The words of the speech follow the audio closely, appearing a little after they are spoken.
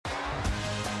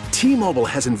T-Mobile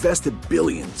has invested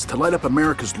billions to light up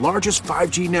America's largest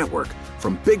 5G network,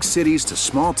 from big cities to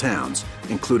small towns,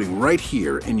 including right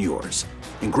here in yours.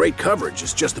 And great coverage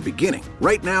is just the beginning.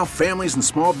 Right now, families and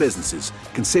small businesses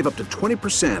can save up to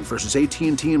 20% versus AT&T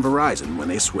and Verizon when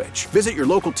they switch. Visit your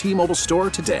local T-Mobile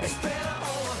store today.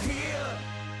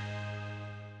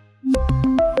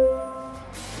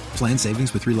 Plan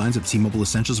savings with 3 lines of T-Mobile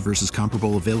Essentials versus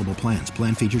comparable available plans.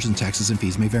 Plan features and taxes and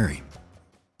fees may vary.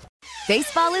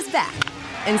 Baseball is back,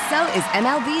 and so is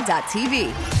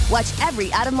MLB.tv. Watch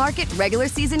every out-of-market regular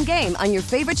season game on your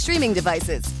favorite streaming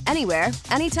devices, anywhere,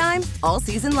 anytime, all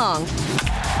season long.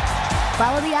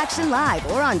 Follow the action live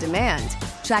or on demand.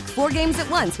 Track 4 games at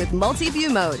once with multi-view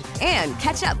mode and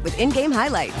catch up with in-game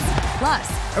highlights.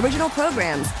 Plus, original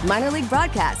programs, minor league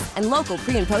broadcasts, and local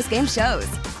pre- and post-game shows.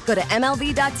 Go to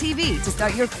MLB.tv to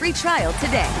start your free trial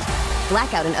today.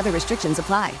 Blackout and other restrictions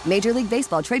apply. Major League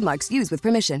Baseball trademarks used with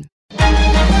permission.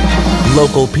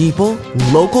 Local people,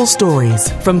 local stories.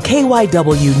 From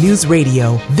KYW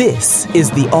Newsradio, this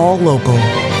is the All-Local.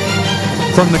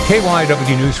 From the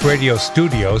KYW Newsradio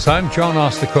studios, I'm John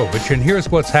Ostakovich, and here's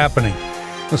what's happening.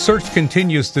 The search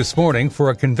continues this morning for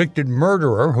a convicted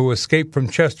murderer who escaped from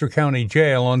Chester County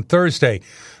Jail on Thursday.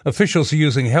 Officials are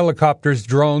using helicopters,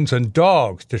 drones, and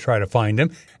dogs to try to find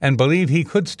him and believe he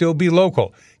could still be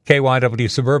local.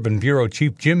 KYW Suburban Bureau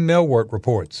Chief Jim Melwert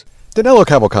reports. Danilo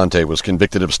Cavalcante was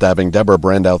convicted of stabbing Deborah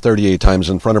Brandow 38 times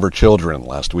in front of her children.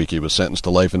 Last week he was sentenced to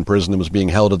life in prison and was being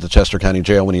held at the Chester County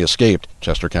Jail when he escaped.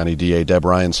 Chester County DA Deb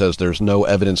Ryan says there's no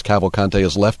evidence Cavalcante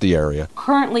has left the area.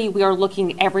 Currently, we are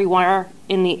looking everywhere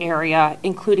in the area,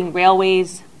 including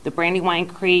railways, the Brandywine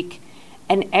Creek,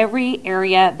 and every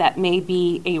area that may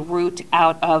be a route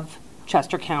out of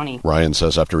Chester County. Ryan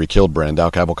says after he killed Brandow,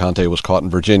 Cavalcante was caught in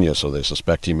Virginia, so they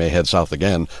suspect he may head south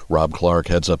again. Rob Clark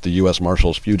heads up the U.S.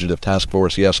 Marshals Fugitive Task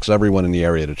Force. He asks everyone in the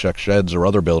area to check sheds or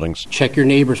other buildings. Check your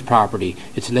neighbor's property.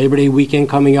 It's Labor Day weekend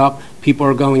coming up. People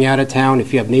are going out of town.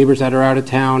 If you have neighbors that are out of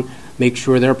town, make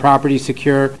sure their property is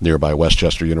secure. Nearby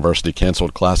Westchester University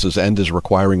canceled classes and is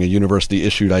requiring a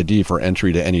university-issued ID for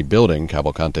entry to any building.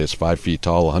 Cavalcante is 5 feet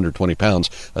tall, 120 pounds.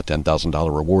 A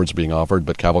 $10,000 reward is being offered,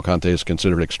 but Cavalcante is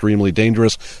considered extremely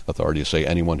dangerous. Authorities say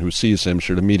anyone who sees him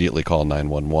should immediately call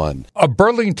 911. A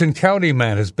Burlington County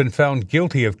man has been found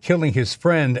guilty of killing his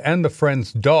friend and the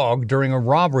friend's dog during a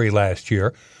robbery last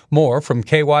year. More from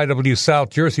KYW South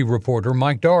Jersey reporter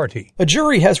Mike Dougherty. A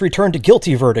jury has returned a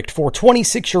guilty verdict for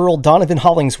 26-year-old Donovan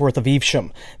Hollingsworth of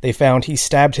Evesham. They found he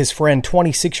stabbed his friend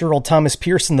 26-year-old Thomas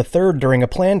Pearson III during a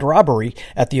planned robbery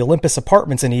at the Olympus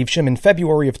Apartments in Evesham in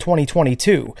February of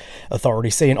 2022.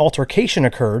 Authorities say an altercation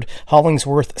occurred.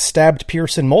 Hollingsworth stabbed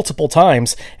Pearson multiple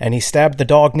times, and he stabbed the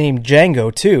dog named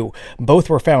Django, too. Both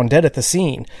were found dead at the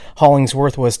scene.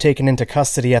 Hollingsworth was taken into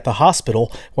custody at the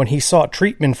hospital when he sought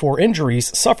treatment for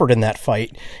injuries suffered in that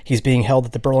fight. He's being held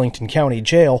at the Burlington County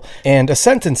Jail, and a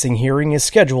sentencing hearing is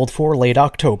scheduled for late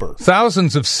October.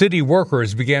 Thousands of city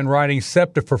workers began riding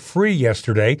SEPTA for free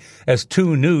yesterday as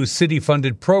 2 new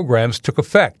city-funded programs took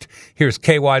effect. Here's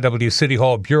KYW City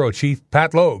Hall Bureau Chief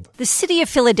Pat Loeb. The city of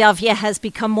Philadelphia has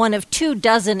become one of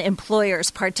 24 employers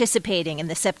participating in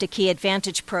the SEPTA Key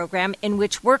Advantage program, in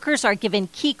which workers are given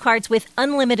key cards with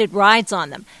unlimited rides on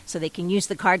them, so they can use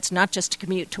the cards not just to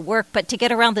commute to work, but to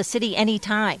get around the city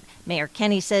anytime. Mayor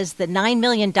Kenny says the $9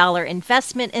 million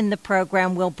investment in the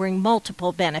program will bring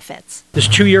multiple benefits. This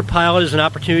 2-year pilot is an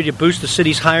opportunity to boost the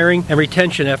city's hiring and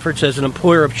retention efforts as an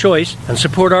employer of choice and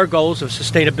support our goals of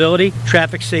sustainability,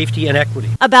 traffic safety, and equity.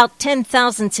 About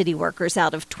 10,000 city workers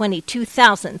out of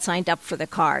 22,000 signed up for the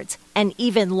cards. An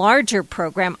even larger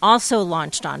program also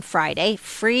launched on Friday,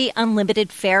 free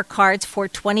unlimited fare cards for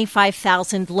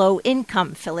 25,000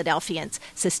 low-income Philadelphians.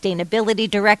 Sustainability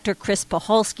Director Chris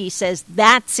Paholski says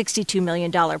that $62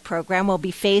 million program will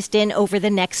be phased in over the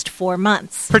next 4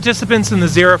 months. Participants in the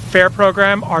Zero Fare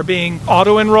program are being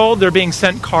auto-enrolled. They're being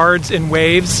sent cards in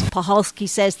waves. Paholski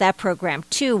says that program,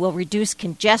 too, will reduce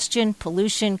congestion,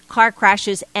 pollution, car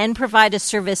crashes, and provide a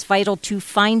service vital to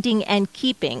finding and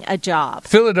keeping a job.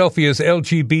 Philadelphia's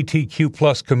LGBTQ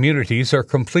plus communities are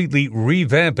completely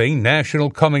revamping National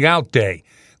Coming Out Day.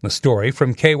 The story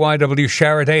from KYW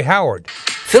Shara Day Howard.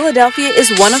 Philadelphia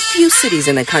is one of few cities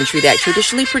in the country that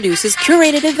traditionally produces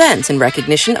curated events in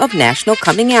recognition of National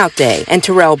Coming Out Day. And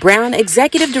Terrell Brown,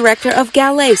 executive director of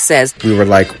Gallet, says, we were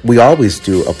like, we always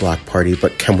do a block party,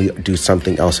 but can we do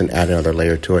something else and add another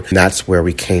layer to it? And that's where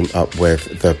we came up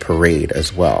with the parade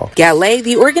as well. Gallet,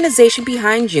 the organization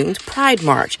behind June's Pride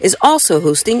March, is also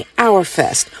hosting Our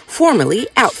Fest, formerly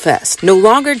Outfest. No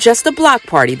longer just a block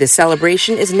party, the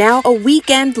celebration is now a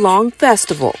weekend-long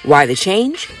festival. Why the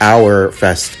change? Our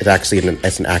Fest Fest. It's actually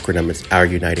it's an acronym. It's Our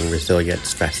Uniting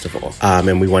Resilience Festival.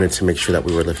 And we wanted to make sure that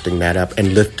we were lifting that up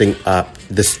and lifting up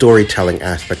the storytelling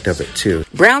aspect of it too.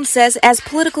 Brown says as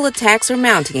political attacks are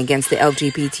mounting against the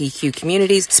LGBTQ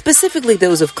communities, specifically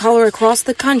those of color across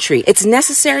the country, it's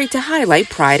necessary to highlight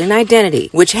pride and identity,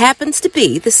 which happens to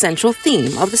be the central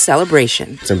theme of the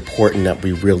celebration. It's important that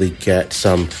we really get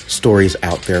some stories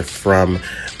out there from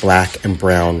Black and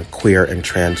brown, queer and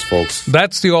trans folks.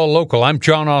 That's the All Local. I'm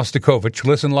John Ostakovich.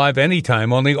 Listen live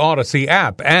anytime on the Odyssey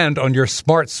app and on your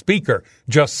smart speaker.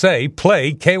 Just say,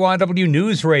 play KYW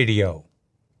News Radio.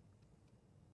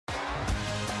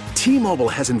 T-Mobile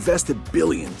has invested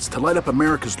billions to light up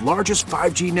America's largest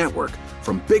 5G network,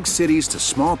 from big cities to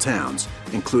small towns,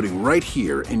 including right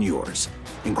here in yours.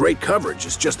 And great coverage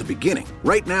is just the beginning.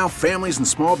 Right now, families and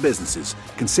small businesses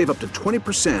can save up to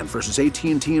 20% versus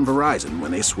AT&T and Verizon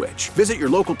when they switch. Visit your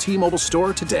local T-Mobile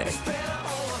store today.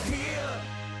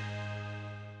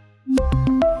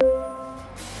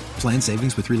 Plan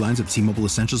savings with 3 lines of T-Mobile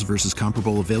Essentials versus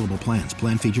comparable available plans.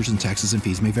 Plan features and taxes and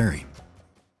fees may vary.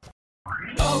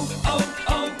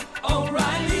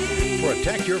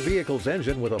 Protect your vehicle's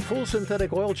engine with a full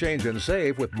synthetic oil change and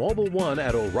save with Mobil 1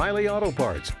 at O'Reilly Auto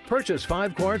Parts. Purchase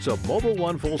 5 quarts of Mobil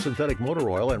 1 full synthetic motor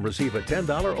oil and receive a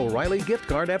 $10 O'Reilly gift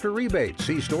card after rebate.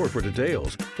 See store for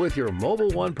details. With your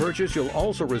Mobil 1 purchase, you'll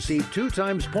also receive 2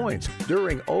 times points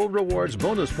during O Rewards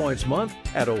Bonus Points Month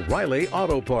at O'Reilly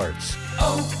Auto Parts.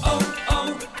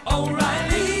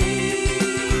 O'Reilly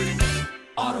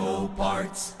Auto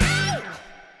Parts.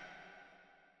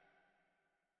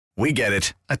 We get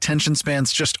it. Attention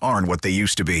spans just aren't what they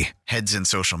used to be. Heads in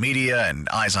social media and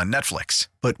eyes on Netflix.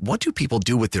 But what do people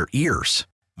do with their ears?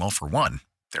 Well, for one,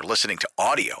 they're listening to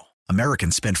audio.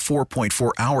 Americans spend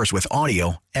 4.4 hours with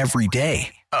audio every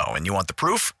day. Oh, and you want the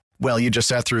proof? Well, you just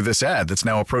sat through this ad that's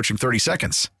now approaching 30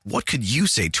 seconds. What could you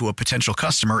say to a potential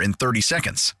customer in 30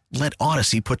 seconds? Let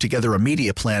Odyssey put together a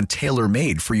media plan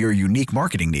tailor-made for your unique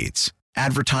marketing needs.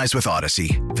 Advertise with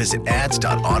Odyssey. Visit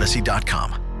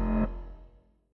ads.odyssey.com.